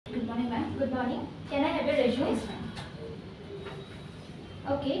morning, ma'am. Good morning. Can I have your resume? Yes, ma'am.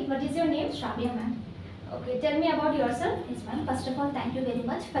 Okay. What is your name? Shravya, ma'am. Okay. Tell me about yourself. Yes, ma'am. First of all, thank you very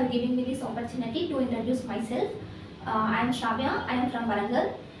much for giving me this opportunity to introduce myself. I am Shravya. I am from Warangal,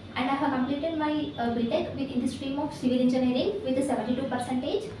 and I have completed my BTech in the stream of civil engineering with a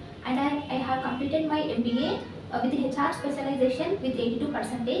 72%, and I have completed my MBA with the HR specialization with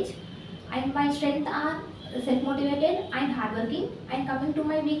 82%. And my strengths are self-motivated and hardworking. And coming to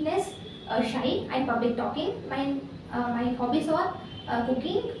my weakness, shy and public talking. My hobbies are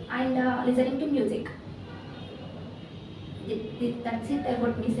cooking and listening to music. That's it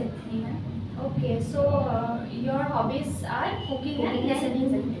about me, Nina. Okay. So your hobbies are cooking and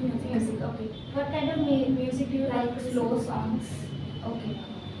listening to music. Okay. What kind of music do you like? Slow songs. Okay.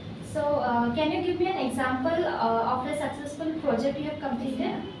 So can you give me an example of a successful project you have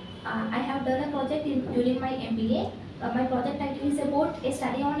completed? I have done a project during my MBA. My project title is about a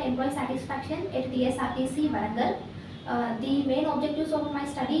study on employee satisfaction at TSRTC Warangal. The main objectives of my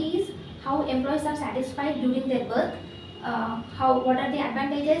study is how employees are satisfied during their work, what are the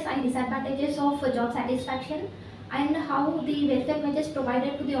advantages and disadvantages of job satisfaction, and how the welfare measures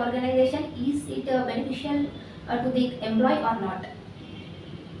provided to the organization, is it beneficial to the employee or not.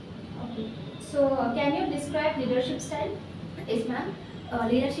 Okay. So can you describe leadership style? Yes, ma'am.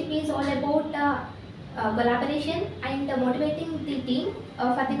 Leadership is all about collaboration and motivating the team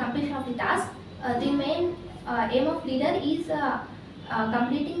for the completion of the task. The main aim of leader is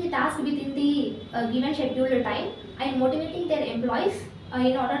completing the task within the given scheduled time and motivating their employees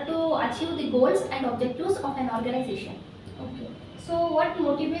in order to achieve the goals and objectives of an organization. Okay. So what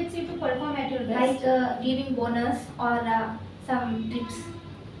motivates you to perform at your best? Like giving bonus or some trips,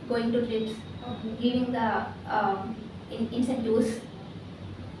 going to trips, Okay. giving the incentives.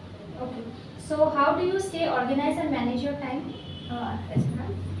 Okay. So how do you stay organized and manage your time? Yes,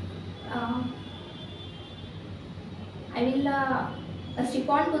 ma'am. I will stick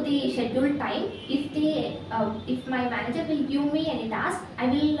on to the scheduled time. If my manager will give me any task, I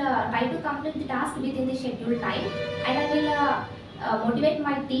will try to complete the task within the scheduled time, and I will motivate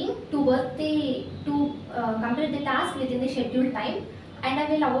my team to complete the task within the scheduled time, and I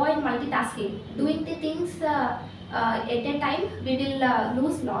will avoid multitasking. Doing the things at a time, we will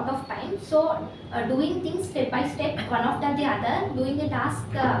lose lot of time. So doing things step by step, one after the other, doing the task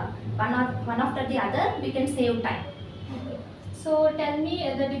one after the other, we can save time. Okay. So tell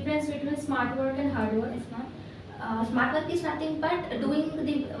me the difference between smart work and hard work. Yes, ma'am. Smart work is nothing but doing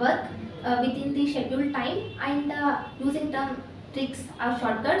the work within the scheduled time and using some tricks or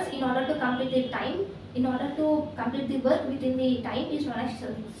shortcuts in order to complete the time. In order to complete the work within the time is known as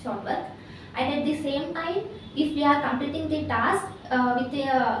short work. And at the same time, if we are completing the task with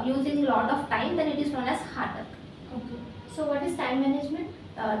using lot of time, then it is known as hard work. Okay. So what is time management?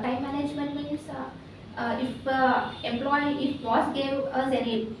 Time management means if boss gave us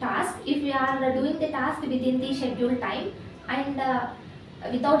any task, if we are doing the task within the scheduled time and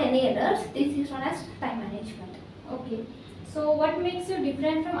without any errors, this is known as time management. Okay. So what makes you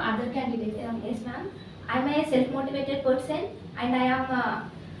different from other candidates? Yes, ma'am. I am a self-motivated person, and I am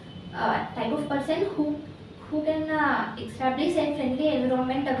a type of person who can establish a friendly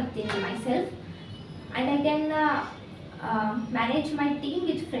environment within myself, and I can manage my team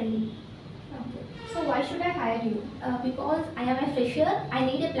with friendly. Okay. So why should I hire you? Because I am a fresher, I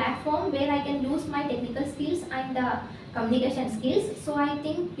need a platform where I can use my technical skills and communication skills. So I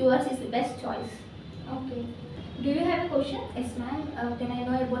think yours is the best choice. Okay. Do you have a question? Yes, ma'am. Can I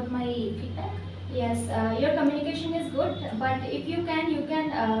know about my feedback? Yes, your communication is good, but if you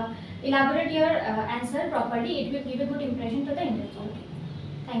can elaborate your answer properly. It will give a good impression to the interview. Okay.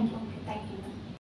 Thank you.